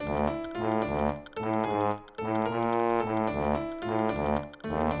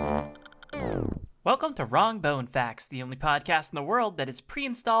Welcome to Wrong Bone Facts, the only podcast in the world that is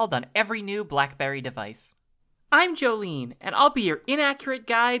pre-installed on every new BlackBerry device. I'm Jolene, and I'll be your inaccurate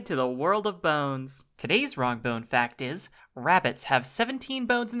guide to the world of bones. Today's Wrong Bone Fact is, rabbits have 17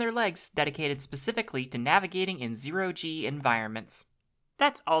 bones in their legs dedicated specifically to navigating in zero-G environments.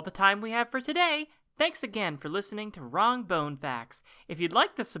 That's all the time we have for today. Thanks again for listening to Wrong Bone Facts. If you'd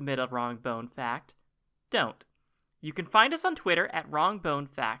like to submit a Wrong Bone Fact, don't. You can find us on Twitter at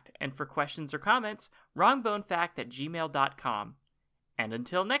WrongBoneFact, and for questions or comments, wrongbonefact@gmail.com. And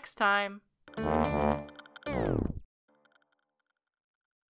until next time...